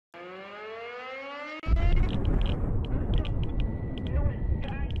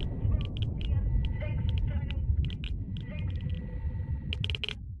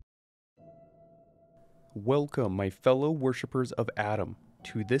Welcome, my fellow worshippers of Atom,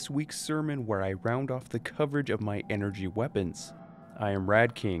 to this week's sermon where I round off the coverage of my energy weapons. I am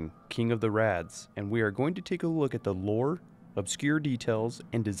Rad King, King of the Rads, and we are going to take a look at the lore, obscure details,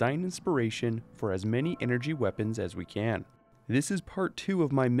 and design inspiration for as many energy weapons as we can. This is part 2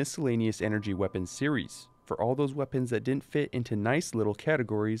 of my Miscellaneous energy weapons series, for all those weapons that didn't fit into nice little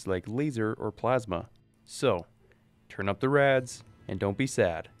categories like laser or plasma. So, turn up the rads, and don't be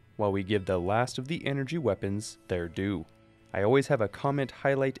sad, while we give the last of the energy weapons their due. I always have a comment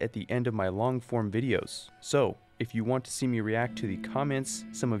highlight at the end of my long form videos, so if you want to see me react to the comments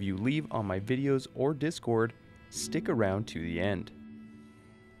some of you leave on my videos or Discord, stick around to the end.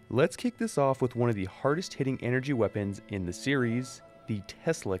 Let's kick this off with one of the hardest hitting energy weapons in the series, the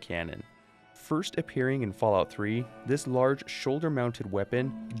Tesla Cannon. First appearing in Fallout 3, this large shoulder mounted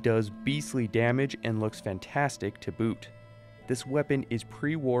weapon does beastly damage and looks fantastic to boot. This weapon is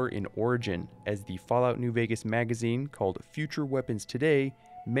pre-war in origin, as the Fallout New Vegas magazine called Future Weapons Today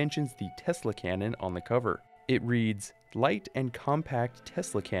mentions the Tesla cannon on the cover. It reads, "Light and compact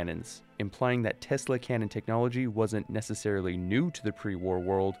Tesla cannons," implying that Tesla cannon technology wasn't necessarily new to the pre-war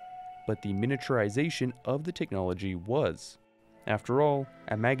world, but the miniaturization of the technology was. After all,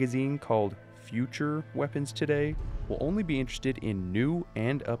 a magazine called Future Weapons Today will only be interested in new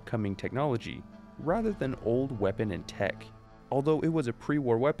and upcoming technology, rather than old weapon and tech. Although it was a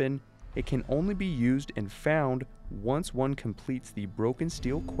pre-war weapon, it can only be used and found once one completes the Broken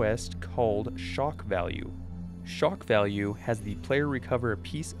Steel quest called Shock Value. Shock Value has the player recover a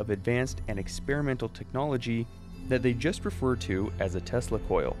piece of advanced and experimental technology that they just refer to as a Tesla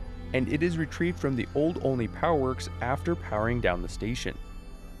coil, and it is retrieved from the old-only powerworks after powering down the station.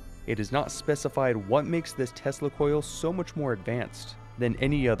 It is not specified what makes this Tesla coil so much more advanced than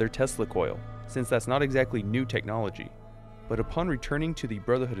any other Tesla coil, since that's not exactly new technology. But upon returning to the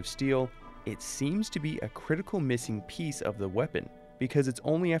Brotherhood of Steel, it seems to be a critical missing piece of the weapon, because it's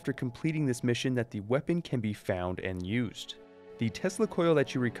only after completing this mission that the weapon can be found and used. The Tesla coil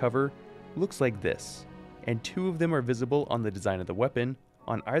that you recover looks like this, and 2 of them are visible on the design of the weapon,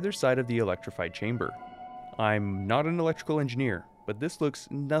 on either side of the electrified chamber. I'm not an electrical engineer, but this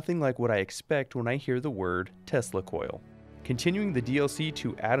looks nothing like what I expect when I hear the word Tesla coil. Continuing the DLC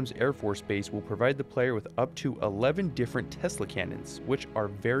to Adams Air Force Base will provide the player with up to 11 different Tesla cannons, which are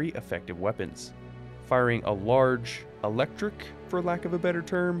very effective weapons. Firing a large, electric, for lack of a better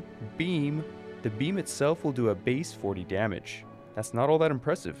term, beam, the beam itself will do a base 40 damage. That's not all that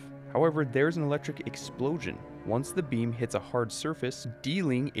impressive. However, there's an electric explosion once the beam hits a hard surface,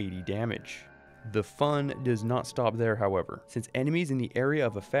 dealing 80 damage. The fun does not stop there, however, since enemies in the area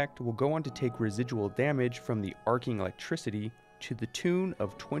of effect will go on to take residual damage from the arcing electricity to the tune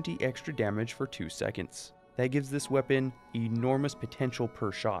of 20 extra damage for 2 seconds. That gives this weapon enormous potential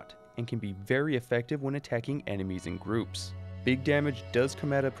per shot, and can be very effective when attacking enemies in groups. Big damage does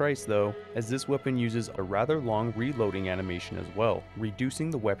come at a price though, as this weapon uses a rather long reloading animation as well,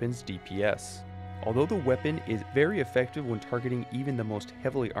 reducing the weapon's DPS. Although the weapon is very effective when targeting even the most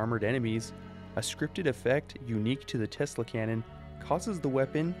heavily armored enemies, a scripted effect unique to the Tesla cannon causes the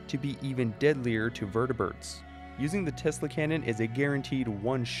weapon to be even deadlier to vertibirds. Using the Tesla cannon is a guaranteed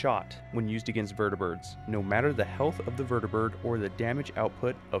one shot when used against vertibirds, no matter the health of the vertibird or the damage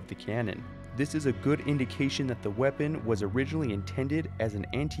output of the cannon. This is a good indication that the weapon was originally intended as an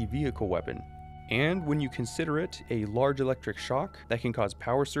anti-vehicle weapon. And when you consider it a large electric shock that can cause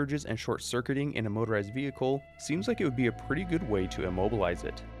power surges and short-circuiting in a motorized vehicle, seems like it would be a pretty good way to immobilize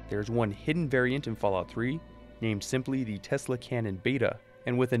it. There's one hidden variant in Fallout 3, named simply the Tesla Cannon Beta,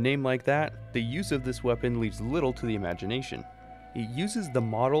 and with a name like that, the use of this weapon leaves little to the imagination. It uses the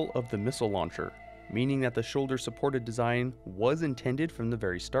model of the missile launcher, meaning that the shoulder-supported design was intended from the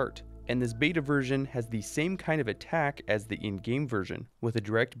very start, and this beta version has the same kind of attack as the in-game version, with a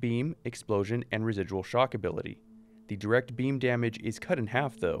direct beam, explosion, and residual shock ability. The direct beam damage is cut in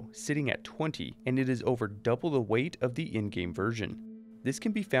half though, sitting at 20, and it is over double the weight of the in-game version. This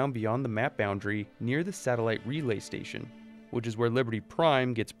can be found beyond the map boundary near the satellite relay station, which is where Liberty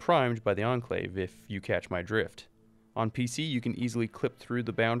Prime gets primed by the Enclave, if you catch my drift. On PC, you can easily clip through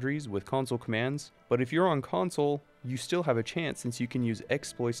the boundaries with console commands, but if you're on console, you still have a chance since you can use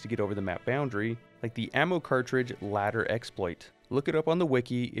exploits to get over the map boundary, like the ammo cartridge ladder exploit. Look it up on the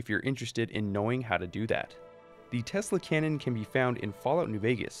wiki if you're interested in knowing how to do that. The Tesla cannon can be found in Fallout New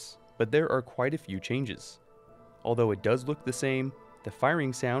Vegas, but there are quite a few changes. Although it does look the same, the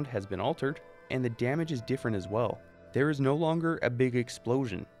firing sound has been altered, and the damage is different as well. There is no longer a big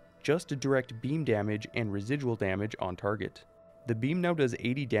explosion. just direct beam damage and residual damage on target. The beam now does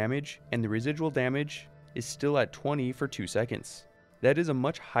 80 damage, and the residual damage is still at 20 for 2 seconds. That is a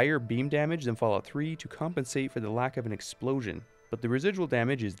much higher beam damage than Fallout 3 to compensate for the lack of an explosion, but the residual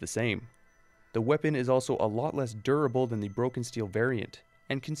damage is the same. The weapon is also a lot less durable than the Broken Steel variant,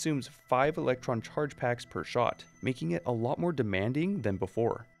 and consumes 5 electron charge packs per shot, making it a lot more demanding than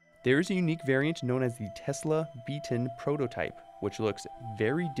before. There is a unique variant known as the Tesla Beaten prototype, which looks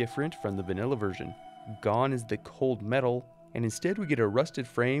very different from the vanilla version. Gone is the cold metal, and instead we get a rusted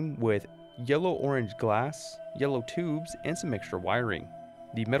frame with yellow-orange glass, yellow tubes, and some extra wiring.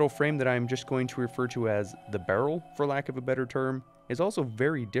 The metal frame that I'm just going to refer to as the barrel, for lack of a better term, is also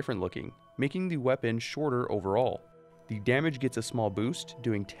very different looking, making the weapon shorter overall. The damage gets a small boost,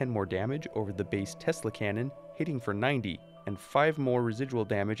 doing 10 more damage over the base Tesla cannon, hitting for 90, and 5 more residual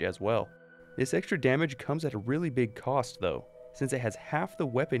damage as well. This extra damage comes at a really big cost though, since it has half the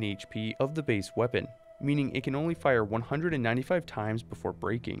weapon HP of the base weapon, meaning it can only fire 195 times before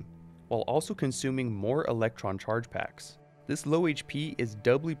breaking, while also consuming more electron charge packs. This low HP is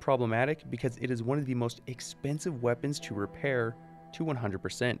doubly problematic because it is one of the most expensive weapons to repair to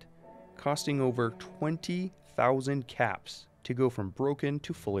 100%, costing over 20,000 caps to go from broken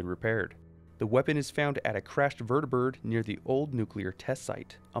to fully repaired. The weapon is found at a crashed vertibird near the old nuclear test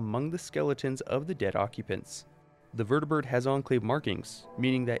site, among the skeletons of the dead occupants. The vertibird has Enclave markings,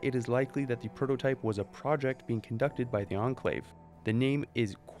 meaning that it is likely that the prototype was a project being conducted by the Enclave. The name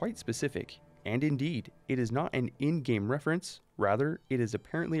is quite specific, and indeed, it is not an in-game reference, rather, it is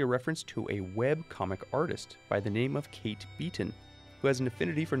apparently a reference to a web comic artist by the name of Kate Beaton, who has an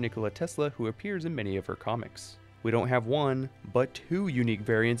affinity for Nikola Tesla, who appears in many of her comics. We don't have one, but 2 unique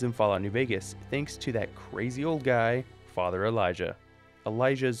variants in Fallout New Vegas, thanks to that crazy old guy, Father Elijah.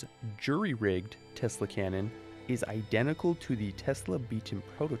 Elijah's jury-rigged Tesla cannon is identical to the Tesla Beaton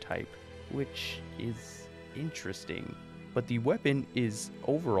prototype, which is interesting, but the weapon is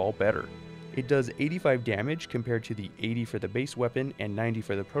overall better. It does 85 damage compared to the 80 for the base weapon and 90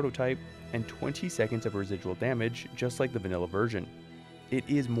 for the prototype, and 20 seconds of residual damage, just like the vanilla version. It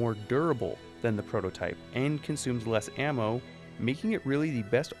is more durable than the prototype and consumes less ammo, making it really the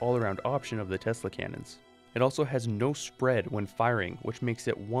best all-around option of the Tesla cannons. It also has no spread when firing, which makes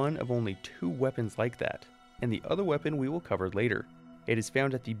it one of only 2 weapons like that, and the other weapon we will cover later. It is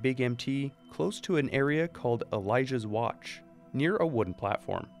found at the Big MT, close to an area called Elijah's Watch, near a wooden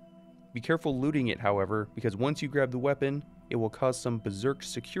platform. Be careful looting it, however, because once you grab the weapon, it will cause some berserk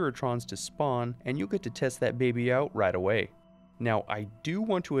Securitrons to spawn, and you'll get to test that baby out right away. Now, I do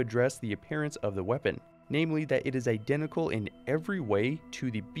want to address the appearance of the weapon, namely that it is identical in every way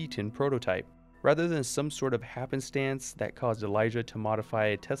to the Beaton prototype. Rather than some sort of happenstance that caused Elijah to modify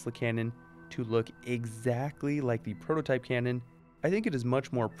a Tesla cannon to look exactly like the prototype cannon, I think it is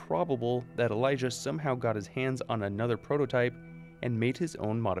much more probable that Elijah somehow got his hands on another prototype and made his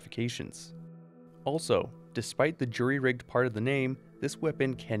own modifications. Also, despite the jury-rigged part of the name, this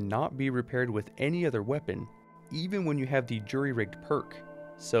weapon cannot be repaired with any other weapon, even when you have the jury-rigged perk.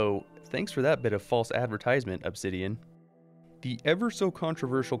 So, thanks for that bit of false advertisement, Obsidian. The ever so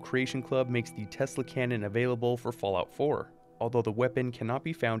controversial Creation Club makes the Tesla cannon available for Fallout 4, although the weapon cannot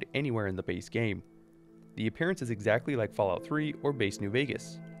be found anywhere in the base game. The appearance is exactly like Fallout 3 or base New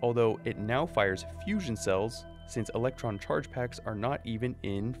Vegas, although it now fires fusion cells since electron charge packs are not even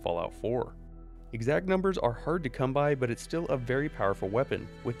in Fallout 4. Exact numbers are hard to come by, but it's still a very powerful weapon,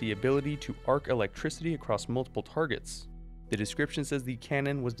 with the ability to arc electricity across multiple targets. The description says the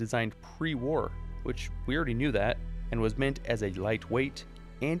cannon was designed pre-war, which we already knew that, and was meant as a lightweight,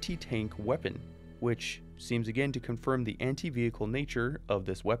 anti-tank weapon, which seems again to confirm the anti-vehicle nature of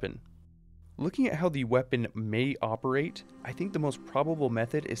this weapon. Looking at how the weapon may operate, I think the most probable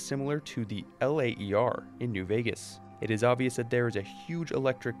method is similar to the LAER in New Vegas. It is obvious that there is a huge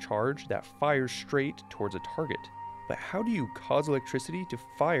electric charge that fires straight towards a target. But how do you cause electricity to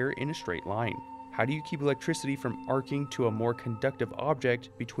fire in a straight line? How do you keep electricity from arcing to a more conductive object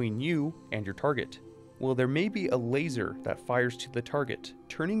between you and your target? Well, there may be a laser that fires to the target,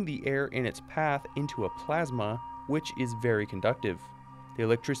 turning the air in its path into a plasma, which is very conductive. The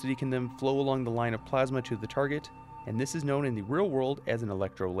electricity can then flow along the line of plasma to the target, and this is known in the real world as an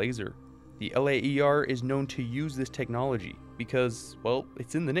electrolaser. The LAER is known to use this technology because, well,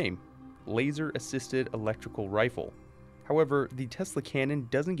 it's in the name, Laser-Assisted Electrical Rifle. However, the Tesla cannon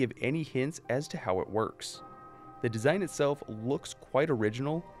doesn't give any hints as to how it works. The design itself looks quite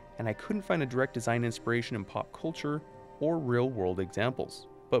original, and I couldn't find a direct design inspiration in pop culture or real-world examples.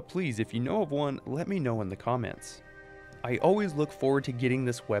 But please, if you know of one, let me know in the comments. I always look forward to getting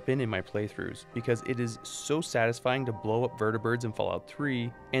this weapon in my playthroughs because it is so satisfying to blow up vertibirds in Fallout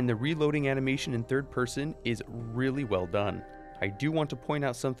 3, and the reloading animation in third person is really well done. I do want to point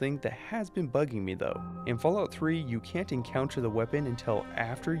out something that has been bugging me though. In Fallout 3, you can't encounter the weapon until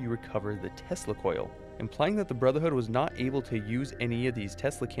after you recover the Tesla coil, implying that the Brotherhood was not able to use any of these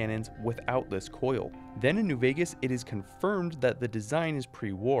Tesla cannons without this coil. Then in New Vegas, it is confirmed that the design is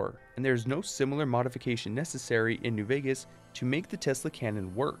pre-war, and there is no similar modification necessary in New Vegas to make the Tesla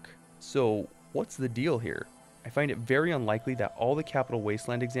cannon work. So what's the deal here? I find it very unlikely that all the Capital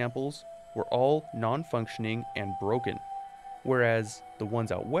Wasteland examples were all non-functioning and broken, whereas the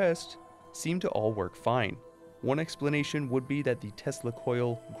ones out west seem to all work fine. One explanation would be that the Tesla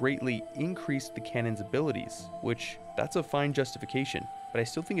coil greatly increased the cannon's abilities, which that's a fine justification, but I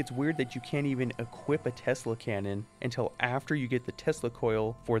still think it's weird that you can't even equip a Tesla cannon until after you get the Tesla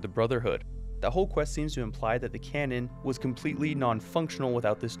coil for the Brotherhood. That whole quest seems to imply that the cannon was completely non-functional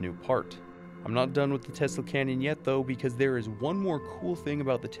without this new part. I'm not done with the Tesla cannon yet though, because there is one more cool thing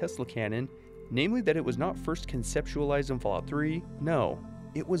about the Tesla cannon, namely that it was not first conceptualized in Fallout 3, no.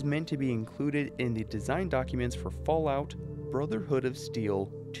 It was meant to be included in the design documents for Fallout Brotherhood of Steel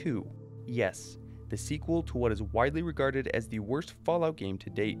 2. Yes, the sequel to what is widely regarded as the worst Fallout game to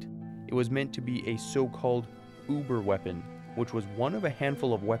date. It was meant to be a so-called Uber weapon, which was one of a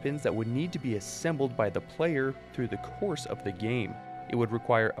handful of weapons that would need to be assembled by the player through the course of the game. It would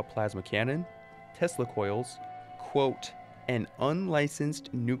require a plasma cannon, Tesla coils, quote, an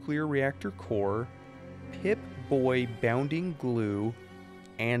unlicensed nuclear reactor core, Pip-Boy bounding glue,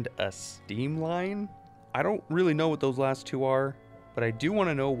 and a steam line? I don't really know what those last two are, but I do want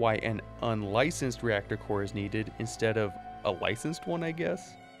to know why an unlicensed reactor core is needed instead of a licensed one, I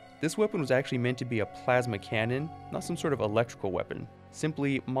guess. This weapon was actually meant to be a plasma cannon, not some sort of electrical weapon,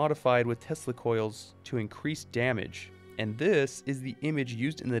 simply modified with Tesla coils to increase damage, and this is the image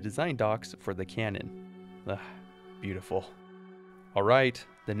used in the design docs for the cannon. Ugh, beautiful. Alright,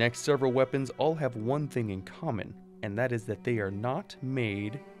 the next several weapons all have one thing in common, and that is that they are not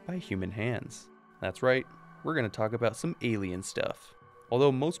made by human hands. That's right, we're going to talk about some alien stuff.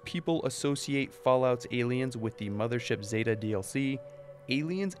 Although most people associate Fallout's aliens with the Mothership Zeta DLC,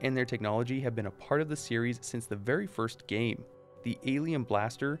 aliens and their technology have been a part of the series since the very first game. The alien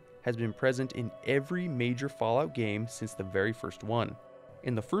blaster has been present in every major Fallout game since the very first one.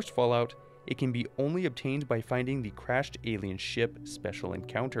 In the first Fallout, it can be only obtained by finding the crashed alien ship special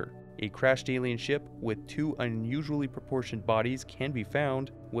encounter. A crashed alien ship with two unusually proportioned bodies can be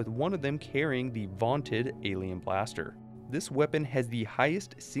found, with one of them carrying the vaunted alien blaster. This weapon has the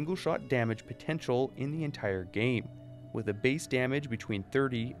highest single-shot damage potential in the entire game, with a base damage between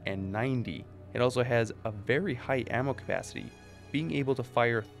 30 and 90. It also has a very high ammo capacity, being able to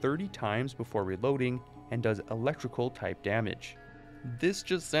fire 30 times before reloading, and does electrical type damage. This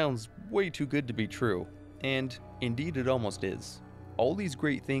just sounds way too good to be true, and indeed it almost is. All these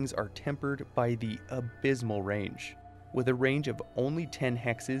great things are tempered by the abysmal range. With a range of only 10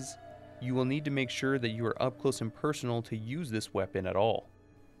 hexes, you will need to make sure that you are up close and personal to use this weapon at all.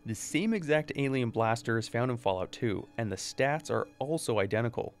 The same exact alien blaster is found in Fallout 2, and the stats are also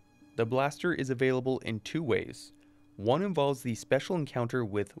identical. The blaster is available in two ways. One involves the special encounter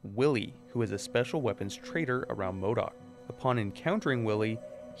with Willie, who is a special weapons trader around MODOK. Upon encountering Willie,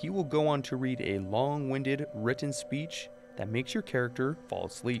 he will go on to read a long-winded written speech that makes your character fall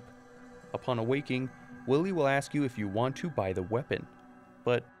asleep. Upon awaking, Willie will ask you if you want to buy the weapon.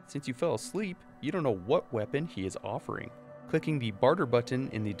 But since you fell asleep, you don't know what weapon he is offering. Clicking the barter button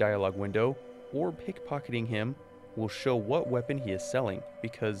in the dialog window or pickpocketing him will show what weapon he is selling,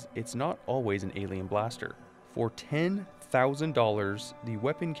 because it's not always an alien blaster. For $10,000, the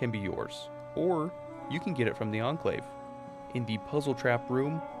weapon can be yours, or you can get it from the Enclave. In the puzzle trap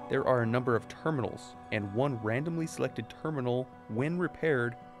room, there are a number of terminals, and one randomly selected terminal, when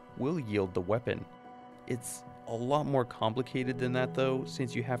repaired, will yield the weapon. It's a lot more complicated than that though,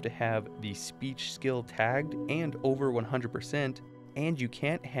 since you have to have the speech skill tagged and over 100%, and you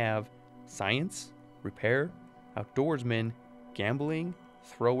can't have science, repair, outdoorsman, gambling,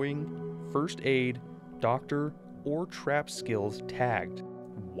 throwing, first aid, doctor, or trap skills tagged.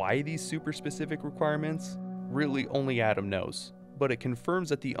 Why these super specific requirements? Really only Adam knows, but it confirms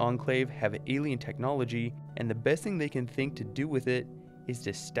that the Enclave have alien technology, and the best thing they can think to do with it is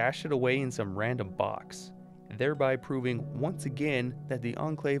to stash it away in some random box, thereby proving once again that the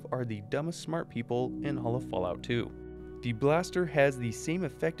Enclave are the dumbest smart people in all of Fallout 2. The blaster has the same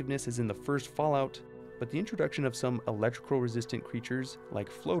effectiveness as in the first Fallout, but the introduction of some electrical resistant creatures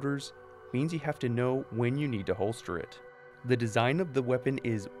like floaters means you have to know when you need to holster it. The design of the weapon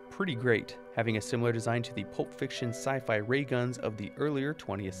is pretty great, having a similar design to the Pulp Fiction sci-fi ray guns of the earlier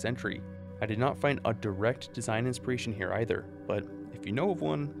 20th century. I did not find a direct design inspiration here either, but if you know of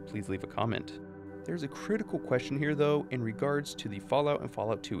one, please leave a comment. There's a critical question here though in regards to the Fallout and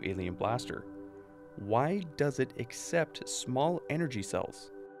Fallout 2 alien blaster. Why does it accept small energy cells?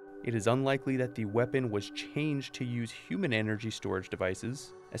 It is unlikely that the weapon was changed to use human energy storage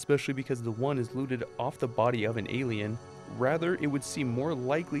devices, especially because the one is looted off the body of an alien. Rather, it would seem more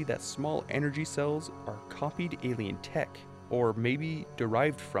likely that small energy cells are copied alien tech, or maybe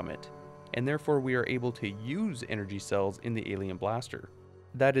derived from it, and therefore we are able to use energy cells in the alien blaster.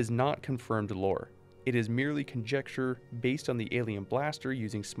 That is not confirmed lore. It is merely conjecture based on the alien blaster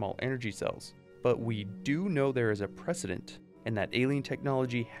using small energy cells. But we do know there is a precedent, and that alien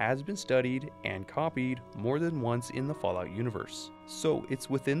technology has been studied and copied more than once in the Fallout universe, so it's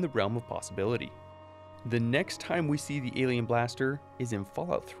within the realm of possibility. The next time we see the alien blaster is in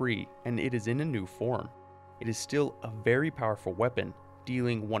Fallout 3, and it is in a new form. It is still a very powerful weapon,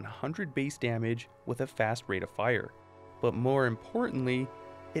 dealing 100 base damage with a fast rate of fire. But more importantly,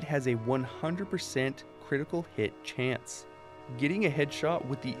 it has a 100% critical hit chance. Getting a headshot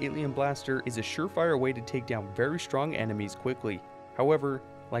with the alien blaster is a surefire way to take down very strong enemies quickly. However,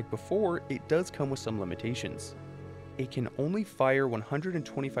 like before, it does come with some limitations. It can only fire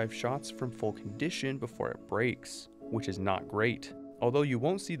 125 shots from full condition before it breaks, which is not great, although you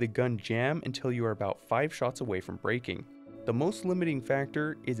won't see the gun jam until you are about 5 shots away from breaking. The most limiting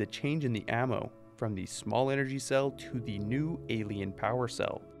factor is a change in the ammo, from the small energy cell to the new alien power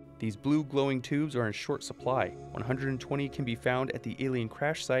cell. These blue glowing tubes are in short supply. 120 can be found at the alien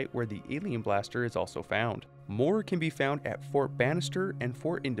crash site where the alien blaster is also found. More can be found at Fort Bannister and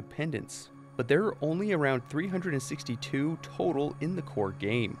Fort Independence, but there are only around 362 total in the core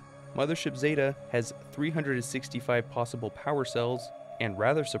game. Mothership Zeta has 365 possible power cells, and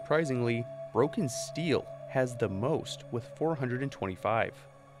rather surprisingly, Broken Steel has the most with 425.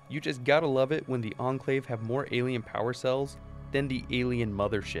 You just gotta love it when the Enclave have more alien power cells than the alien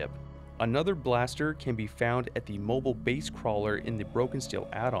mothership. Another blaster can be found at the mobile base crawler in the Broken Steel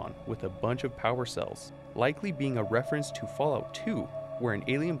add-on with a bunch of power cells, likely being a reference to Fallout 2, where an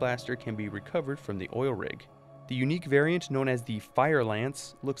alien blaster can be recovered from the oil rig. The unique variant known as the Fire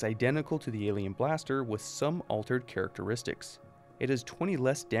Lance looks identical to the alien blaster with some altered characteristics. It has 20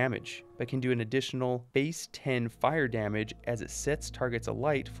 less damage, but can do an additional base 10 fire damage as it sets targets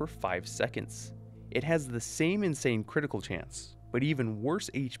alight for 5 seconds. It has the same insane critical chance, but even worse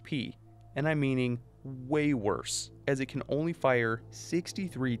HP, and I'm meaning way worse, as it can only fire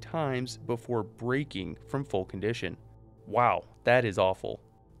 63 times before breaking from full condition. Wow, that is awful.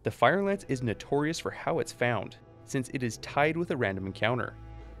 The Fire Lance is notorious for how it's found, since it is tied with a random encounter.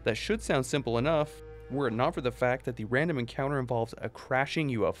 That should sound simple enough, were it not for the fact that the random encounter involves a crashing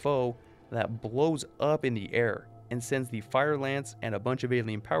UFO that blows up in the air and sends the Fire Lance and a bunch of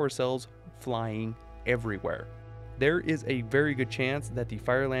alien power cells flying everywhere. There is a very good chance that the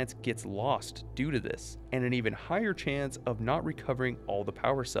Fire Lance gets lost due to this, and an even higher chance of not recovering all the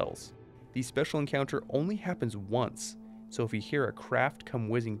power cells. The special encounter only happens once, so if you hear a craft come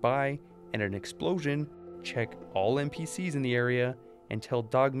whizzing by and an explosion, check all NPCs in the area and tell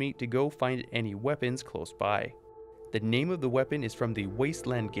Dogmeat to go find any weapons close by. The name of the weapon is from the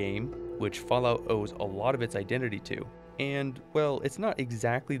Wasteland game, which Fallout owes a lot of its identity to. And, well, it's not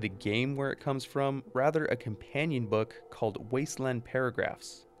exactly the game where it comes from, rather a companion book called Wasteland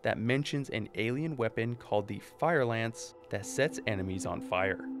Paragraphs that mentions an alien weapon called the Fire Lance that sets enemies on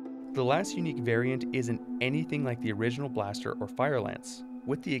fire. The last unique variant isn't anything like the original blaster or Fire Lance,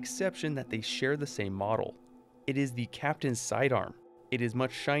 with the exception that they share the same model. It is the Captain's Sidearm. It is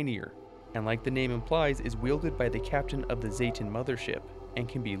much shinier, and like the name implies, is wielded by the captain of the Zayton mothership, and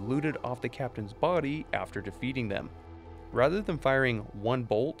can be looted off the captain's body after defeating them. Rather than firing one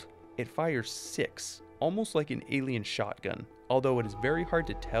bolt, it fires 6, almost like an alien shotgun, although it is very hard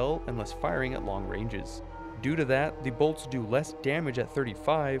to tell unless firing at long ranges. Due to that, the bolts do less damage at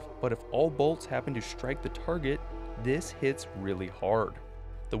 35, but if all bolts happen to strike the target, this hits really hard.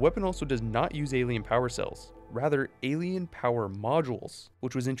 The weapon also does not use alien power cells, rather alien power modules,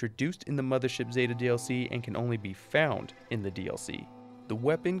 which was introduced in the Mothership Zeta DLC and can only be found in the DLC. The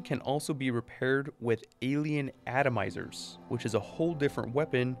weapon can also be repaired with alien atomizers, which is a whole different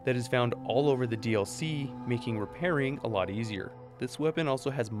weapon that is found all over the DLC, making repairing a lot easier. This weapon also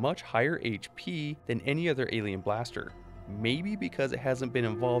has much higher HP than any other alien blaster, maybe because it hasn't been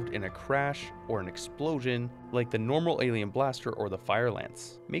involved in a crash or an explosion like the normal alien blaster or the Fire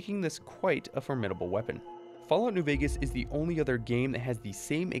Lance, making this quite a formidable weapon. Fallout New Vegas is the only other game that has the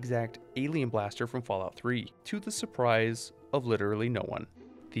same exact alien blaster from Fallout 3, to the surprise of literally no one.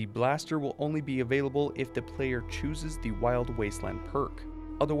 The blaster will only be available if the player chooses the Wild Wasteland perk.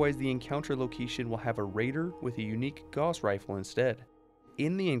 Otherwise, the encounter location will have a raider with a unique Gauss rifle instead.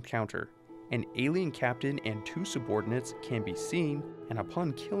 In the encounter, an alien captain and 2 subordinates can be seen, and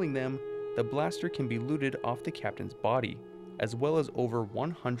upon killing them, the blaster can be looted off the captain's body, as well as over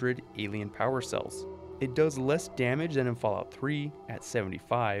 100 alien power cells. It does less damage than in Fallout 3 at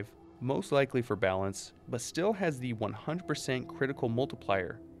 75, most likely for balance, but still has the 100% critical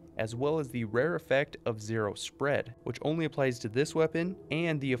multiplier, as well as the rare effect of zero spread, which only applies to this weapon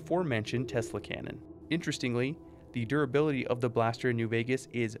and the aforementioned Tesla cannon. Interestingly, the durability of the blaster in New Vegas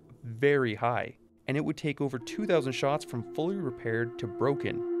is very high, and it would take over 2,000 shots from fully repaired to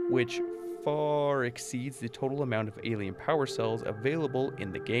broken, which far exceeds the total amount of alien power cells available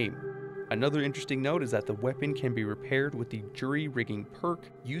in the game. Another interesting note is that the weapon can be repaired with the jury rigging perk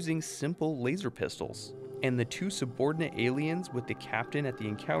using simple laser pistols. And the 2 subordinate aliens with the captain at the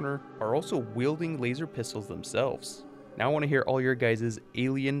encounter are also wielding laser pistols themselves. Now I want to hear all your guys'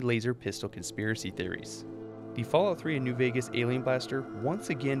 alien laser pistol conspiracy theories. The Fallout 3 and New Vegas alien blaster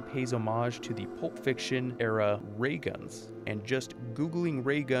once again pays homage to the Pulp Fiction era ray guns, and just googling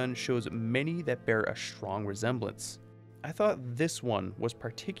ray gun shows many that bear a strong resemblance. I thought this one was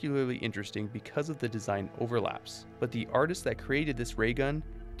particularly interesting because of the design overlaps, but the artist that created this ray gun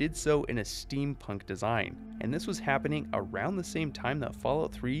did so in a steampunk design, and this was happening around the same time that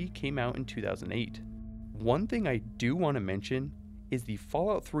Fallout 3 came out in 2008. One thing I do want to mention is the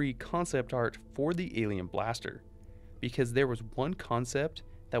Fallout 3 concept art for the alien blaster, because there was one concept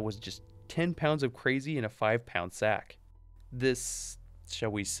that was just 10 pounds of crazy in a 5-pound sack. This, shall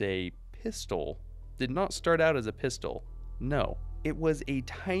we say, pistol did not start out as a pistol. No, it was a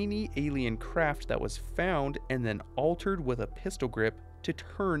tiny alien craft that was found and then altered with a pistol grip to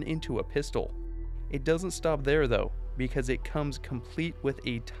turn into a pistol. It doesn't stop there though, because it comes complete with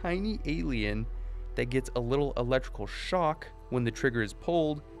a tiny alien that gets a little electrical shock when the trigger is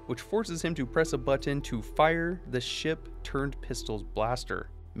pulled, which forces him to press a button to fire the ship-turned-pistol's blaster,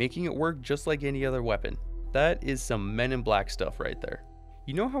 making it work just like any other weapon. That is some Men in Black stuff right there.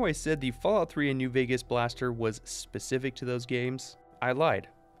 You know how I said the Fallout 3 and New Vegas blaster was specific to those games? I lied,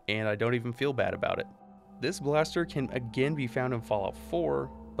 and I don't even feel bad about it. This blaster can again be found in Fallout 4,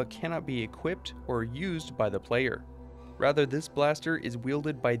 but cannot be equipped or used by the player. Rather, this blaster is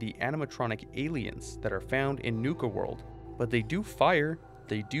wielded by the animatronic aliens that are found in Nuka World, but they do fire,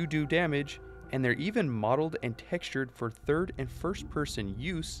 they do damage, and they're even modeled and textured for third and first person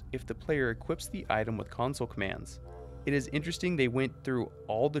use if the player equips the item with console commands. It is interesting they went through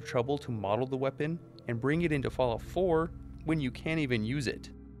all the trouble to model the weapon and bring it into Fallout 4 when you can't even use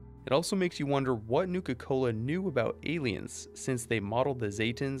it. It also makes you wonder what Nuka-Cola knew about aliens, since they modeled the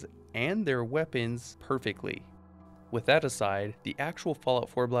Zetans and their weapons perfectly. With that aside, the actual Fallout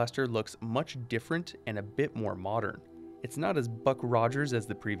 4 blaster looks much different and a bit more modern. It's not as Buck Rogers as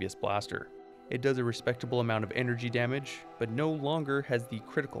the previous blaster. It does a respectable amount of energy damage, but no longer has the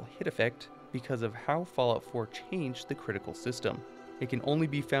critical hit effect because of how Fallout 4 changed the critical system. It can only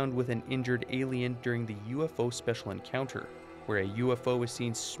be found with an injured alien during the UFO special encounter, where a UFO is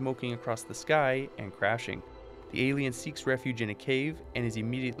seen smoking across the sky and crashing. The alien seeks refuge in a cave and is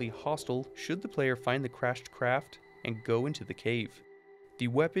immediately hostile should the player find the crashed craft and go into the cave. The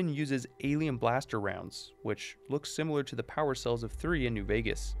weapon uses alien blaster rounds, which looks similar to the power cells of 3 in New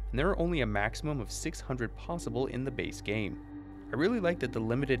Vegas, and there are only a maximum of 600 possible in the base game. I really like that the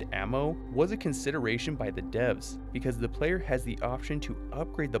limited ammo was a consideration by the devs, because the player has the option to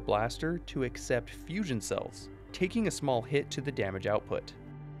upgrade the blaster to accept fusion cells, taking a small hit to the damage output.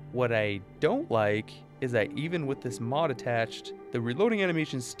 What I don't like is that even with this mod attached, the reloading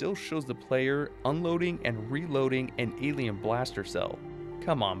animation still shows the player unloading and reloading an alien blaster cell.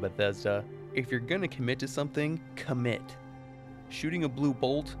 Come on, Bethesda, if you're gonna commit to something, commit. Shooting a blue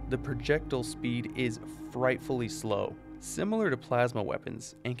bolt, the projectile speed is frightfully slow, similar to plasma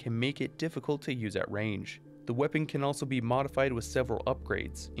weapons, and can make it difficult to use at range. The weapon can also be modified with several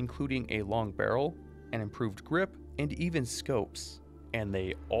upgrades, including a long barrel, an improved grip, and even scopes. And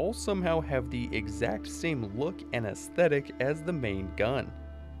they all somehow have the exact same look and aesthetic as the main gun.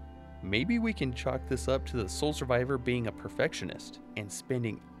 Maybe we can chalk this up to the Soul Survivor being a perfectionist and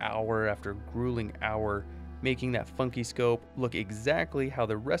spending hour after grueling hour making that funky scope look exactly how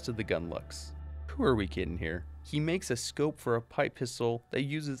the rest of the gun looks. Who are we kidding here? He makes a scope for a pipe pistol that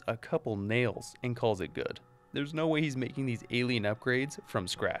uses a couple nails and calls it good. There's no way he's making these alien upgrades from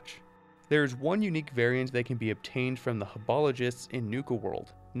scratch. There's one unique variant that can be obtained from the Hubologists in Nuka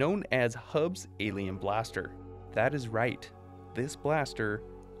World, known as Hub's Alien Blaster. That is right, this blaster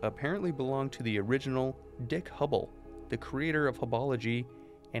apparently belonged to the original Dick Hubble, the creator of Hubology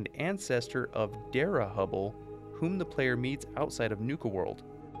and ancestor of Dara Hubble, whom the player meets outside of Nuka World.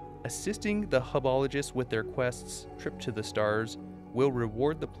 Assisting the Hubologists with their quests Trip to the Stars will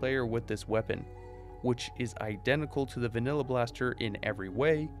reward the player with this weapon, which is identical to the vanilla blaster in every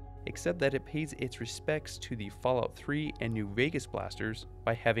way, except that it pays its respects to the Fallout 3 and New Vegas blasters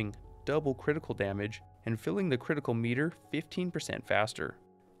by having double critical damage and filling the critical meter 15% faster.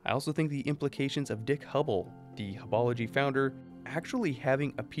 I also think the implications of Dick Hubble, the Hubology founder, actually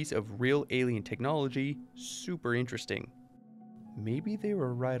having a piece of real alien technology super interesting. Maybe they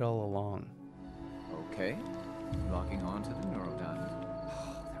were right all along. Okay, locking on to the neurodynes.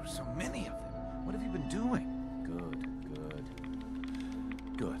 Oh, there are so many of them. What have you been doing? Good.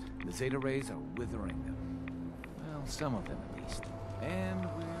 The Zeta rays are withering them. Well, some of them at least. And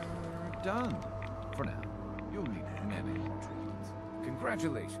we're done. For now. You'll need many more treatments.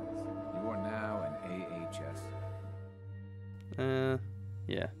 Congratulations. You are now an AHS.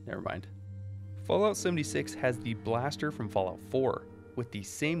 Yeah, never mind. Fallout 76 has the blaster from Fallout 4, with the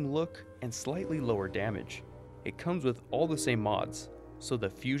same look and slightly lower damage. It comes with all the same mods, so the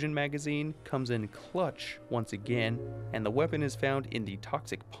fusion magazine comes in clutch once again, and the weapon is found in the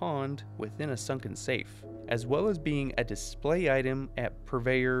toxic pond within a sunken safe, as well as being a display item at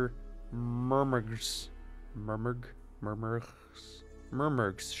Purveyor Murmurg's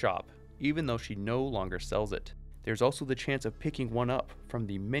shop, even though she no longer sells it. There's also the chance of picking one up from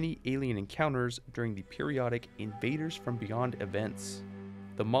the many alien encounters during the periodic Invaders from Beyond events.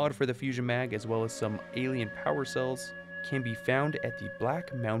 The mod for the fusion mag, as well as some alien power cells, can be found at the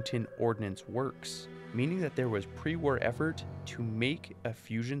Black Mountain Ordnance Works, meaning that there was pre-war effort to make a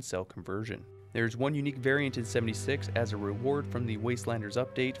fusion cell conversion. There's one unique variant in 76 as a reward from the Wastelanders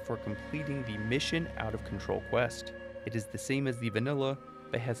update for completing the Mission Out of Control quest. It is the same as the vanilla,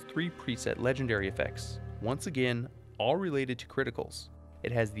 but has 3 preset legendary effects, once again all related to criticals.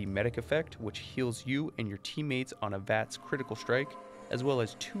 It has the medic effect, which heals you and your teammates on a VATS critical strike, as well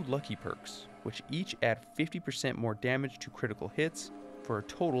as 2 lucky perks, which each add 50% more damage to critical hits for a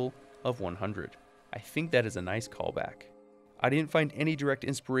total of 100. I think that is a nice callback. I didn't find any direct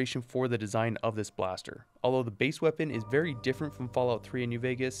inspiration for the design of this blaster. Although the base weapon is very different from Fallout 3 and New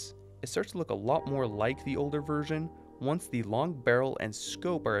Vegas, it starts to look a lot more like the older version once the long barrel and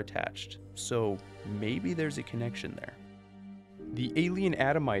scope are attached, so maybe there's a connection there. The alien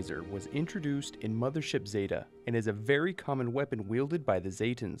Atomizer was introduced in Mothership Zeta and is a very common weapon wielded by the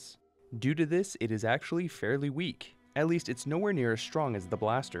Zetans. Due to this, it is actually fairly weak. At least it's nowhere near as strong as the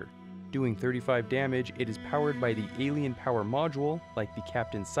blaster. Doing 35 damage, it is powered by the alien power module, like the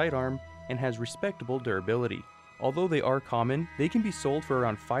Captain's sidearm, and has respectable durability. Although they are common, they can be sold for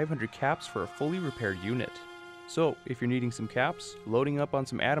around 500 caps for a fully repaired unit. So, if you're needing some caps, loading up on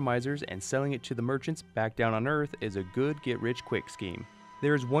some atomizers and selling it to the merchants back down on Earth is a good get-rich-quick scheme.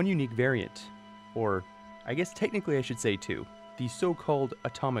 There is one unique variant, or I guess technically I should say 2, the so-called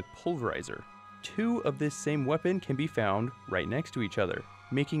Atomic Pulverizer. 2 of this same weapon can be found right next to each other,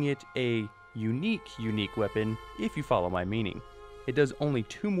 making it a unique weapon if you follow my meaning. It does only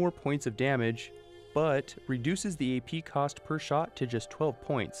 2 more points of damage, but reduces the AP cost per shot to just 12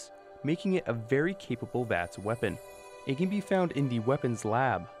 points, making it a very capable VATS weapon. It can be found in the weapons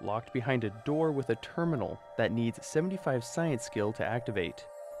lab, locked behind a door with a terminal that needs 75 science skill to activate.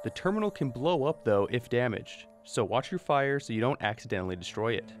 The terminal can blow up though if damaged, so watch your fire so you don't accidentally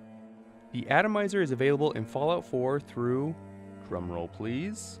destroy it. The Atomizer is available in Fallout 4 through, drumroll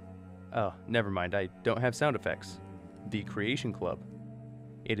please, oh never mind, I don't have sound effects, the Creation Club.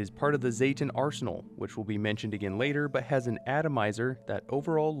 It is part of the Zetan arsenal, which will be mentioned again later, but has an atomizer that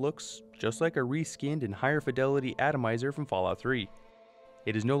overall looks just like a reskinned and higher fidelity atomizer from Fallout 3.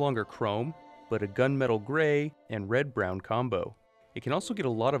 It is no longer chrome, but a gunmetal gray and red-brown combo. It can also get a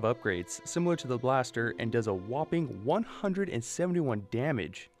lot of upgrades, similar to the blaster, and does a whopping 171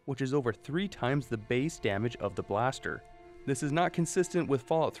 damage, which is over 3 times the base damage of the blaster. This is not consistent with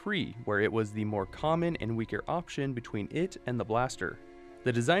Fallout 3, where it was the more common and weaker option between it and the blaster.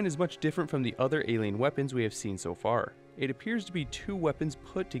 The design is much different from the other alien weapons we have seen so far. It appears to be 2 weapons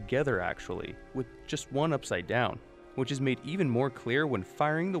put together actually, with just one upside down, which is made even more clear when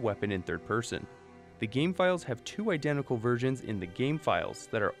firing the weapon in third person. The game files have 2 identical versions in the game files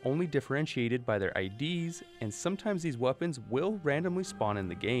that are only differentiated by their IDs, and sometimes these weapons will randomly spawn in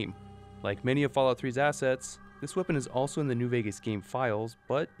the game. Like many of Fallout 3's assets, this weapon is also in the New Vegas game files,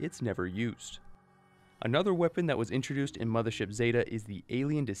 but it's never used. Another weapon that was introduced in Mothership Zeta is the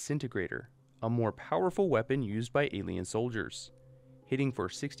Alien Disintegrator, a more powerful weapon used by alien soldiers. Hitting for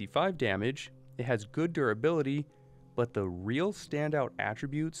 65 damage, it has good durability, but the real standout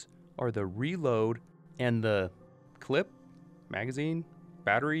attributes are the reload and the clip, magazine,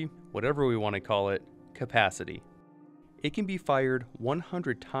 battery, whatever we want to call it, capacity. It can be fired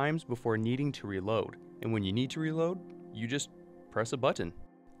 100 times before needing to reload, and when you need to reload, you just press a button.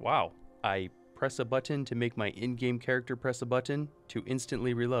 Wow, I press a button to make my in-game character press a button to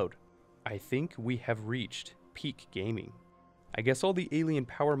instantly reload. I think we have reached peak gaming. I guess all the alien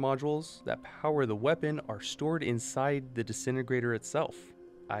power modules that power the weapon are stored inside the disintegrator itself.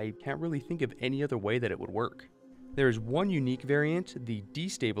 I can't really think of any other way that it would work. There is one unique variant, the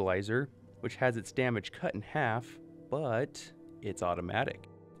Destabilizer, which has its damage cut in half, but it's automatic.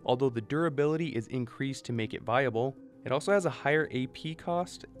 Although the durability is increased to make it viable, it also has a higher AP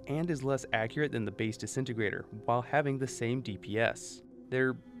cost and is less accurate than the base disintegrator while having the same DPS.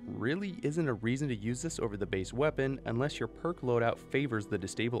 There really isn't a reason to use this over the base weapon unless your perk loadout favors the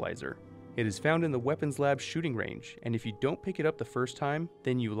Destabilizer. It is found in the weapons lab shooting range, and if you don't pick it up the first time,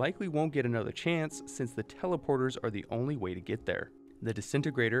 then you likely won't get another chance since the teleporters are the only way to get there. The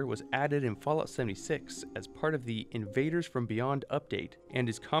Disintegrator was added in Fallout 76 as part of the Invaders from Beyond update and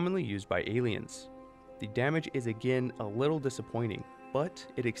is commonly used by aliens. The damage is again a little disappointing, but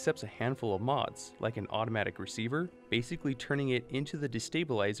it accepts a handful of mods, like an automatic receiver, basically turning it into the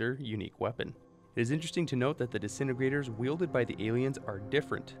Destabilizer unique weapon. It is interesting to note that the disintegrators wielded by the aliens are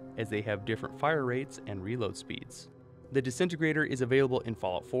different, as they have different fire rates and reload speeds. The Disintegrator is available in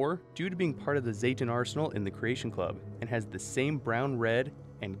Fallout 4 due to being part of the Zayton arsenal in the Creation Club, and has the same brown, red,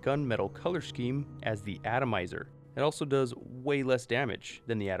 and gunmetal color scheme as the Atomizer. It also does way less damage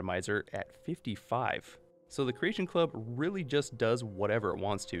than the Atomizer at 55. So the Creation Club really just does whatever it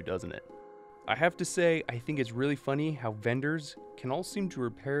wants to, doesn't it? I have to say, I think it's really funny how vendors can all seem to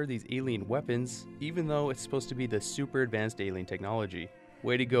repair these alien weapons, even though it's supposed to be the super advanced alien technology.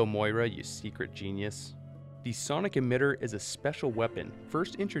 Way to go, Moira, you secret genius. The Sonic Emitter is a special weapon,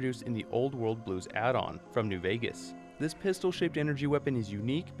 first introduced in the Old World Blues add-on from New Vegas. This pistol-shaped energy weapon is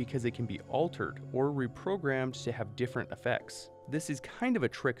unique because it can be altered or reprogrammed to have different effects. This is kind of a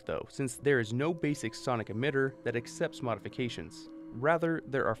trick though, since there is no basic Sonic Emitter that accepts modifications. Rather,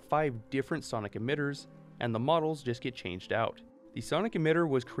 there are 5 different Sonic Emitters, and the models just get changed out. The Sonic Emitter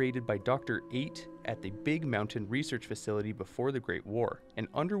was created by Dr. 8 at the Big Mountain Research Facility before the Great War, and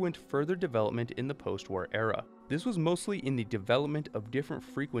underwent further development in the post-war era. This was mostly in the development of different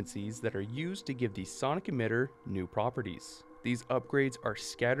frequencies that are used to give the Sonic Emitter new properties. These upgrades are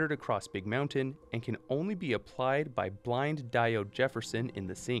scattered across Big Mountain and can only be applied by blind diode Jefferson in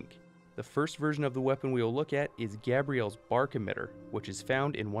the sink. The first version of the weapon we will look at is Gabriel's Bark Emitter, which is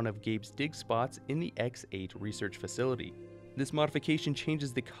found in one of Gabe's dig spots in the X8 research facility. This modification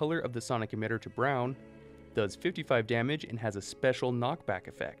changes the color of the Sonic Emitter to brown, does 55 damage, and has a special knockback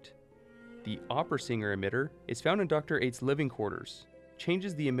effect. The Opera Singer Emitter is found in Dr. 8's living quarters,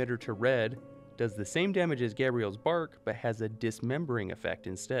 changes the emitter to red, does the same damage as Gabriel's Bark, but has a dismembering effect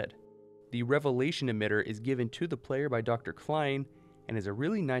instead. The Revelation Emitter is given to the player by Dr. Klein, and is a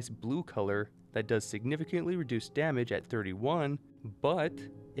really nice blue color that does significantly reduced damage at 31, but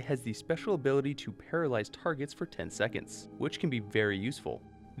it has the special ability to paralyze targets for 10 seconds, which can be very useful.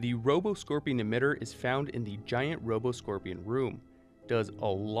 The Robo-Scorpion Emitter is found in the Giant Robo-Scorpion room, does a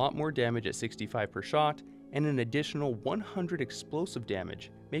lot more damage at 65 per shot, and an additional 100 explosive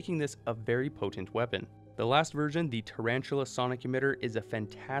damage, making this a very potent weapon. The last version, the Tarantula Sonic Emitter, is a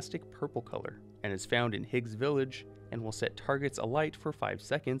fantastic purple color, and is found in Higgs Village, and will set targets alight for 5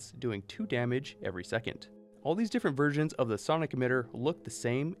 seconds, doing 2 damage every second. All these different versions of the Sonic Emitter look the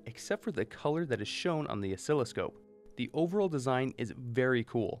same, except for the color that is shown on the oscilloscope. The overall design is very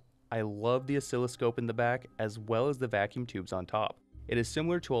cool. I love the oscilloscope in the back, as well as the vacuum tubes on top. It is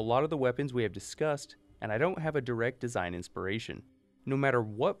similar to a lot of the weapons we have discussed, and I don't have a direct design inspiration. No matter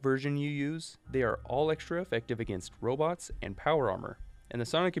what version you use, they are all extra effective against robots and power armor, and the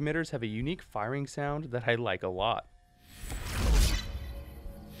Sonic Emitters have a unique firing sound that I like a lot.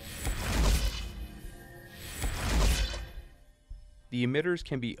 The emitters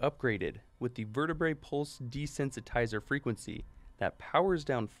can be upgraded with the Vertebrae Pulse Desensitizer frequency that powers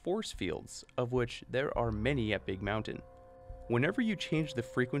down force fields, of which there are many at Big Mountain. Whenever you change the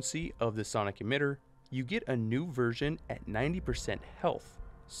frequency of the Sonic Emitter, you get a new version at 90% health.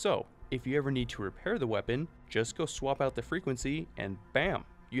 So, if you ever need to repair the weapon, just go swap out the frequency and bam,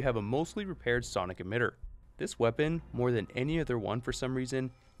 you have a mostly repaired Sonic Emitter. This weapon, more than any other one for some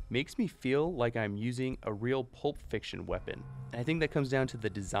reason, makes me feel like I'm using a real Pulp Fiction weapon. And I think that comes down to the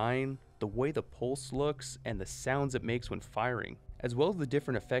design, the way the pulse looks and the sounds it makes when firing, as well as the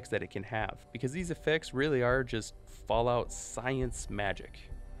different effects that it can have, because these effects really are just Fallout science magic.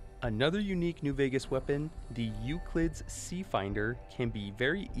 Another unique New Vegas weapon, the Euclid's C-Finder, can be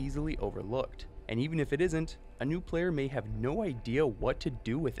very easily overlooked, and even if it isn't, a new player may have no idea what to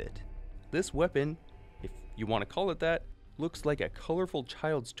do with it. This weapon, if you want to call it that, looks like a colorful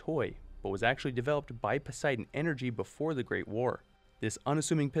child's toy, but was actually developed by Poseidon Energy before the Great War. This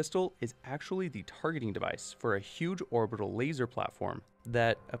unassuming pistol is actually the targeting device for a huge orbital laser platform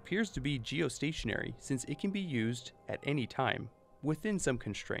that appears to be geostationary since it can be used at any time, within some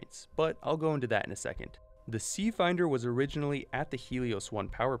constraints, but I'll go into that in a second. The C-Finder was originally at the Helios 1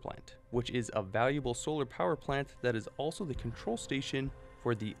 power plant, which is a valuable solar power plant that is also the control station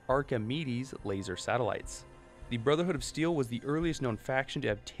for the Archimedes laser satellites. The Brotherhood of Steel was the earliest known faction to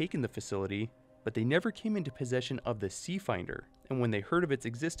have taken the facility, but they never came into possession of the C-Finder, and when they heard of its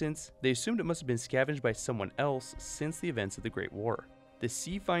existence, they assumed it must have been scavenged by someone else since the events of the Great War. The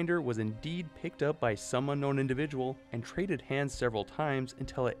C-Finder was indeed picked up by some unknown individual and traded hands several times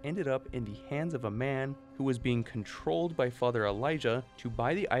until it ended up in the hands of a man who was being controlled by Father Elijah to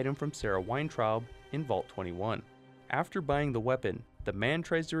buy the item from Sarah Weintraub in Vault 21. After buying the weapon, the man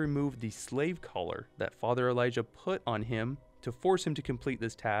tries to remove the slave collar that Father Elijah put on him to force him to complete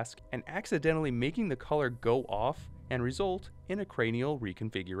this task, and accidentally making the collar go off and result in a cranial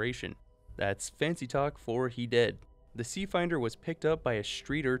reconfiguration. That's fancy talk for he dead. The C-Finder was picked up by a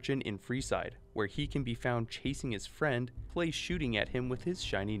street urchin in Freeside, where he can be found chasing his friend, Play shooting at him with his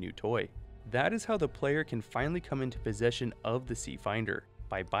shiny new toy. That is how the player can finally come into possession of the C-Finder,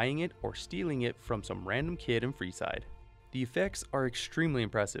 by buying it or stealing it from some random kid in Freeside. The effects are extremely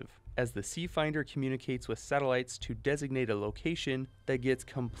impressive, as the C-Finder communicates with satellites to designate a location that gets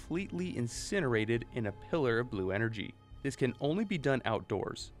completely incinerated in a pillar of blue energy. This can only be done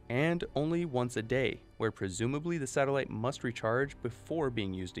outdoors, and only once a day, where presumably the satellite must recharge before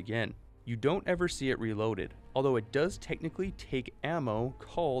being used again. You don't ever see it reloaded, although it does technically take ammo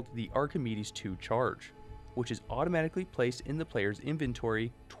called the Archimedes 2 charge, which is automatically placed in the player's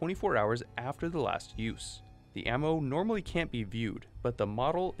inventory 24 hours after the last use. The ammo normally can't be viewed, but the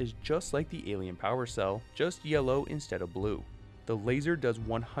model is just like the alien power cell, just yellow instead of blue. The laser does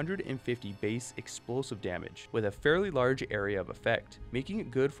 150 base explosive damage, with a fairly large area of effect, making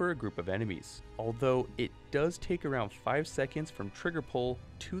it good for a group of enemies, although it does take around 5 seconds from trigger pull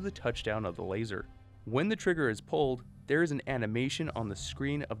to the touchdown of the laser. When the trigger is pulled, there is an animation on the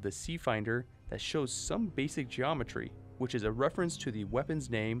screen of the C-Finder that shows some basic geometry, which is a reference to the weapon's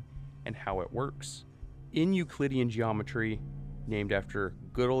name and how it works. In Euclidean geometry, named after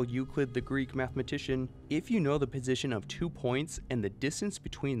good old Euclid the Greek mathematician, if you know the position of 2 points and the distance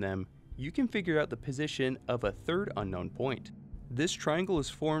between them, you can figure out the position of a third unknown point. This triangle is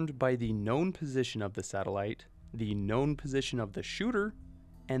formed by the known position of the satellite, the known position of the shooter,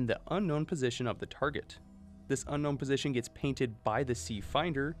 and the unknown position of the target. This unknown position gets painted by the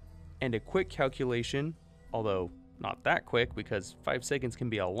C-Finder, and a quick calculation, although not that quick because 5 seconds can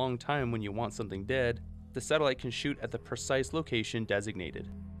be a long time when you want something dead, the satellite can shoot at the precise location designated.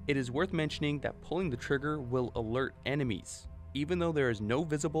 It is worth mentioning that pulling the trigger will alert enemies, even though there is no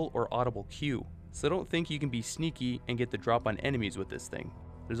visible or audible cue, so don't think you can be sneaky and get the drop on enemies with this thing.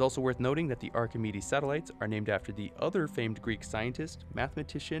 It is also worth noting that the Archimedes satellites are named after the other famed Greek scientist,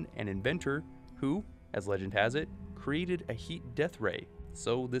 mathematician, and inventor who, as legend has it, created a heat death ray,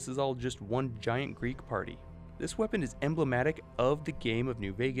 so this is all just one giant Greek party. This weapon is emblematic of the game of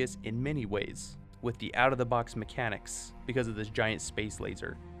New Vegas in many ways, with the out-of-the-box mechanics because of this giant space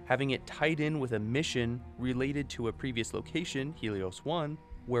laser, having it tied in with a mission related to a previous location, Helios 1,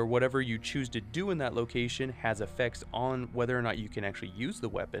 where whatever you choose to do in that location has effects on whether or not you can actually use the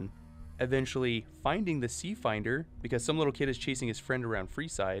weapon, eventually finding the C-Finder because some little kid is chasing his friend around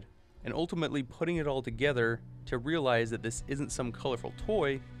Freeside, and ultimately putting it all together to realize that this isn't some colorful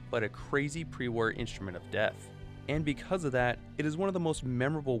toy, but a crazy pre-war instrument of death. And because of that, it is one of the most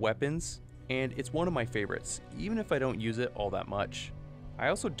memorable weapons, and it's one of my favorites, even if I don't use it all that much. I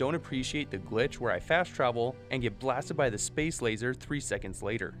also don't appreciate the glitch where I fast travel and get blasted by the space laser 3 seconds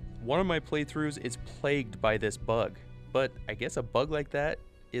later. One of my playthroughs is plagued by this bug, but I guess a bug like that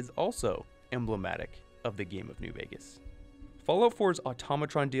is also emblematic of the game of New Vegas. Fallout 4's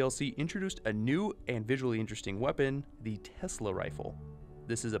Automatron DLC introduced a new and visually interesting weapon, the Tesla rifle.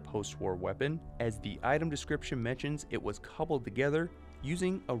 This is a post-war weapon, as the item description mentions it was cobbled together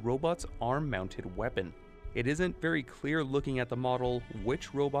using a robot's arm-mounted weapon. It isn't very clear looking at the model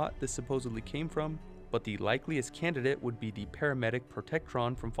which robot this supposedly came from, but the likeliest candidate would be the paramedic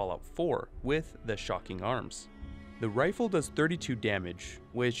Protectron from Fallout 4 with the shocking arms. The rifle does 32 damage,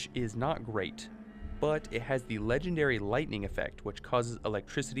 which is not great, but it has the legendary lightning effect, which causes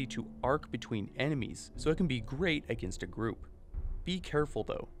electricity to arc between enemies, so it can be great against a group. Be careful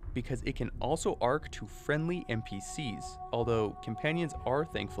though, because it can also arc to friendly NPCs, although companions are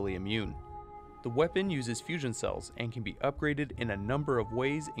thankfully immune. The weapon uses fusion cells and can be upgraded in a number of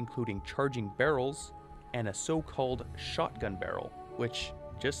ways, including charging barrels and a so-called shotgun barrel, which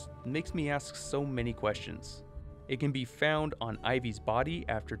just makes me ask so many questions. It can be found on Ivy's body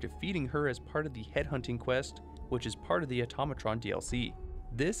after defeating her as part of the headhunting quest, which is part of the Automatron DLC.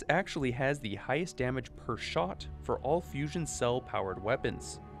 This actually has the highest damage per shot for all fusion cell powered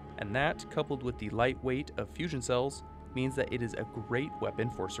weapons, and that, coupled with the light weight of fusion cells, means that it is a great weapon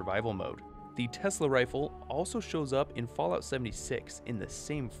for survival mode. The Tesla rifle also shows up in Fallout 76 in the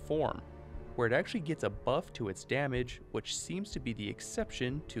same form, where it actually gets a buff to its damage, which seems to be the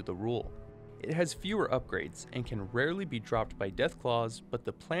exception to the rule. It has fewer upgrades and can rarely be dropped by Deathclaws, but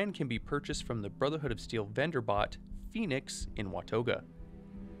the plan can be purchased from the Brotherhood of Steel vendor bot, Phoenix, in Watoga.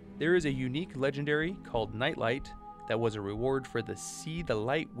 There is a unique legendary called Nightlight that was a reward for the See the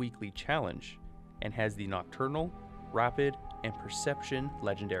Light weekly challenge, and has the Nocturnal, Rapid, and Perception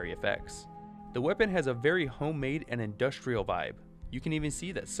legendary effects. The weapon has a very homemade and industrial vibe. You can even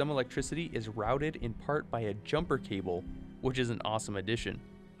see that some electricity is routed in part by a jumper cable, which is an awesome addition.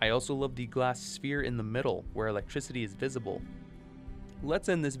 I also love the glass sphere in the middle where electricity is visible. Let's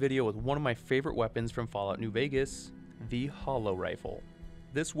end this video with one of my favorite weapons from Fallout New Vegas, the Holorifle.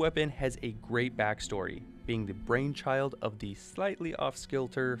 This weapon has a great backstory, being the brainchild of the slightly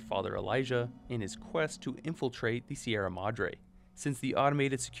off-kilter Father Elijah in his quest to infiltrate the Sierra Madre. Since the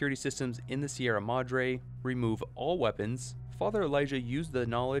automated security systems in the Sierra Madre remove all weapons, Father Elijah used the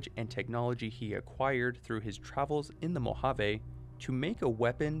knowledge and technology he acquired through his travels in the Mojave to make a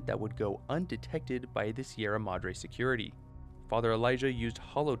weapon that would go undetected by the Sierra Madre security. Father Elijah used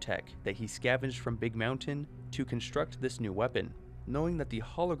holotech that he scavenged from Big Mountain to construct this new weapon, knowing that the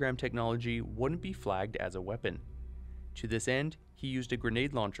hologram technology wouldn't be flagged as a weapon. To this end, he used a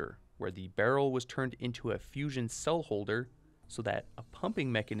grenade launcher, where the barrel was turned into a fusion cell holder so that a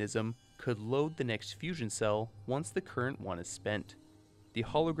pumping mechanism could load the next fusion cell once the current one is spent. The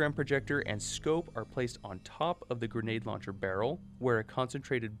hologram projector and scope are placed on top of the grenade launcher barrel, where a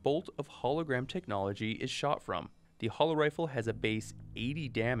concentrated bolt of hologram technology is shot from. The Holorifle has a base 80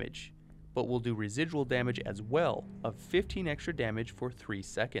 damage, but will do residual damage as well of 15 extra damage for 3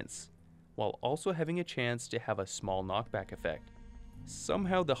 seconds, while also having a chance to have a small knockback effect.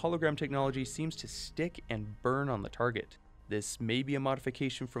 Somehow the hologram technology seems to stick and burn on the target. This may be a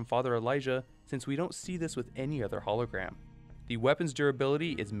modification from Father Elijah, since we don't see this with any other hologram. The weapon's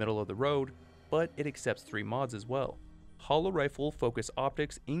durability is middle of the road, but it accepts 3 mods as well. Holorifle Focus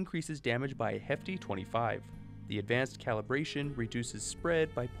Optics increases damage by a hefty 25. The advanced calibration reduces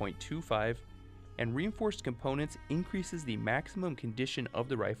spread by 0.25, and reinforced components increases the maximum condition of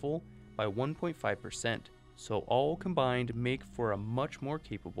the rifle by 1.5%, so all combined make for a much more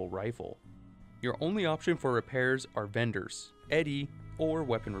capable rifle. Your only option for repairs are vendors, Eddie, or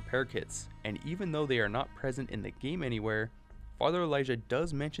weapon repair kits, and even though they are not present in the game anywhere, Father Elijah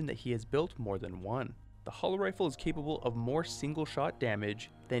does mention that he has built more than one. The Holorifle is capable of more single shot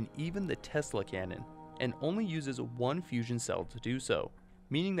damage than even the Tesla cannon, and only uses 1 fusion cell to do so,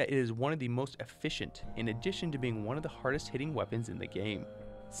 meaning that it is one of the most efficient, in addition to being one of the hardest hitting weapons in the game.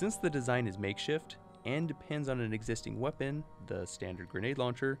 Since the design is makeshift, and depends on an existing weapon, the standard grenade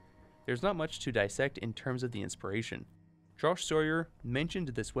launcher, there's not much to dissect in terms of the inspiration. Josh Sawyer mentioned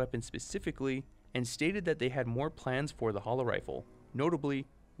this weapon specifically and stated that they had more plans for the Holorifle, notably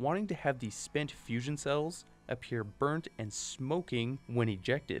wanting to have the spent fusion cells appear burnt and smoking when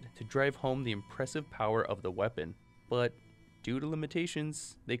ejected to drive home the impressive power of the weapon, but due to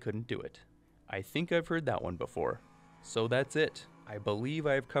limitations, they couldn't do it. I think I've heard that one before. So that's it. I believe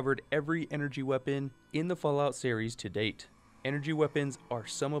I have covered every energy weapon in the Fallout series to date. Energy weapons are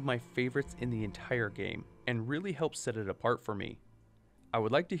some of my favorites in the entire game, and really help set it apart for me. I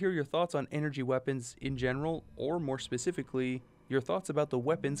would like to hear your thoughts on energy weapons in general, or more specifically, your thoughts about the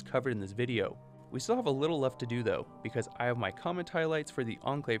weapons covered in this video. We still have a little left to do though, because I have my comment highlights for the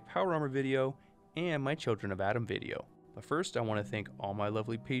Enclave Power Armor video and my Children of Atom video. But first, I want to thank all my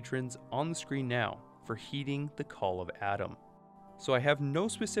lovely patrons on the screen now for heeding the call of Adam. So I have no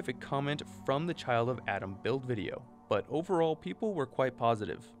specific comment from the Child of Adam build video, but overall people were quite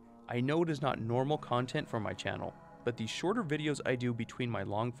positive. I know it is not normal content for my channel, but the shorter videos I do between my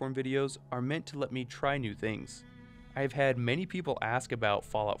long form videos are meant to let me try new things. I've had many people ask about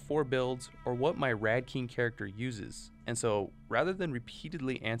Fallout 4 builds or what my Rad King character uses, and so rather than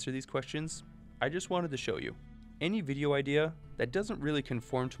repeatedly answer these questions, I just wanted to show you. Any video idea that doesn't really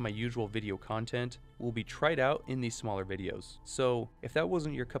conform to my usual video content will be tried out in these smaller videos. So if that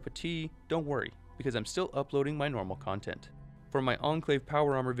wasn't your cup of tea, don't worry, because I'm still uploading my normal content. For my Enclave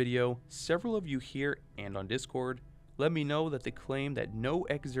Power Armor video, several of you here and on Discord let me know that the claim that no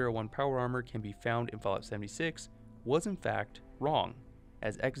X01 Power Armor can be found in Fallout 76 was in fact wrong,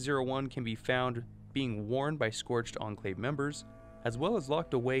 as X01 can be found being worn by Scorched Enclave members, as well as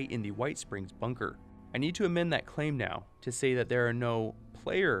locked away in the White Springs bunker. I need to amend that claim now to say that there are no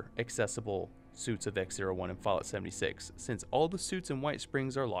player-accessible suits of X01 in Fallout 76, since all the suits in White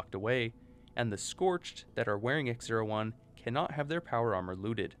Springs are locked away, and the Scorched that are wearing X01 cannot have their power armor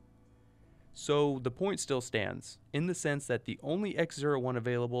looted. So the point still stands, in the sense that the only X01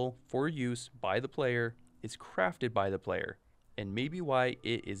 available for use by the player is crafted by the player, and maybe why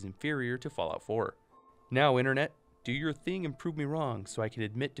it is inferior to Fallout 4. Now internet, do your thing and prove me wrong so I can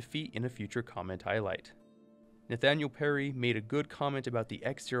admit defeat in a future comment highlight. Nathaniel Perry made a good comment about the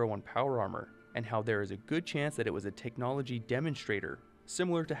X01 power armor, and how there is a good chance that it was a technology demonstrator,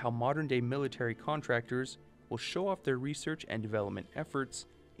 similar to how modern day military contractors will show off their research and development efforts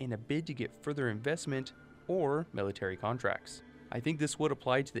in a bid to get further investment or military contracts. I think this would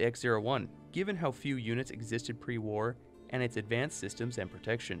apply to the X01, given how few units existed pre-war and its advanced systems and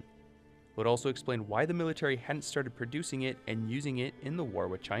protection. It would also explain why the military hadn't started producing it and using it in the war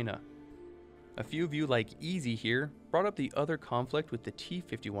with China. A few of you like Easy here brought up the other conflict with the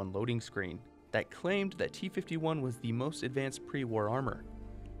T-51 loading screen that claimed that T-51 was the most advanced pre-war armor,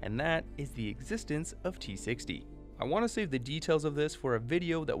 and that is the existence of T-60. I want to save the details of this for a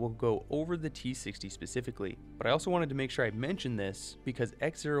video that will go over the T-60 specifically, but I also wanted to make sure I mentioned this because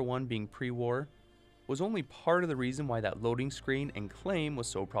X01 being pre-war was only part of the reason why that loading screen and claim was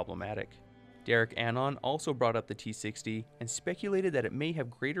so problematic. Derek Anon also brought up the T-60 and speculated that it may have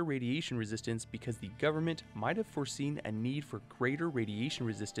greater radiation resistance because the government might have foreseen a need for greater radiation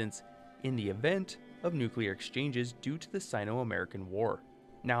resistance in the event of nuclear exchanges due to the Sino-American War.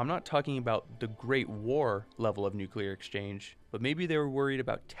 Now, I'm not talking about the Great War level of nuclear exchange, but maybe they were worried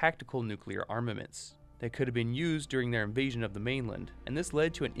about tactical nuclear armaments that could have been used during their invasion of the mainland, and this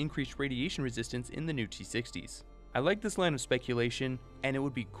led to an increased radiation resistance in the new T-60s. I like this line of speculation, and it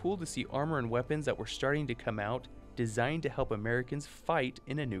would be cool to see armor and weapons that were starting to come out designed to help Americans fight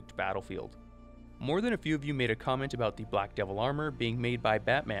in a nuked battlefield. More than a few of you made a comment about the Black Devil armor being made by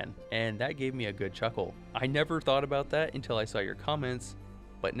Batman, and that gave me a good chuckle. I never thought about that until I saw your comments,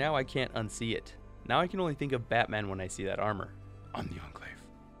 but now I can't unsee it. Now I can only think of Batman when I see that armor on the Enclave.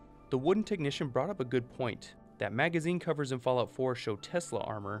 The Wooden Technician brought up a good point, that magazine covers in Fallout 4 show Tesla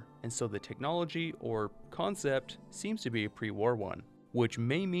armor, and so the technology or concept seems to be a pre-war one, which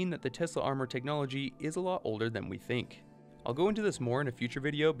may mean that the Tesla armor technology is a lot older than we think. I'll go into this more in a future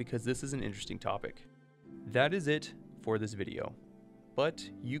video because this is an interesting topic. That is it for this video. But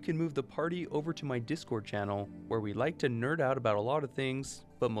you can move the party over to my Discord channel where we like to nerd out about a lot of things,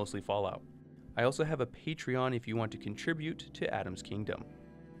 but mostly Fallout. I also have a Patreon if you want to contribute to Adam's Kingdom.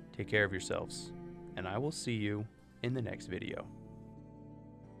 Take care of yourselves, and I will see you in the next video.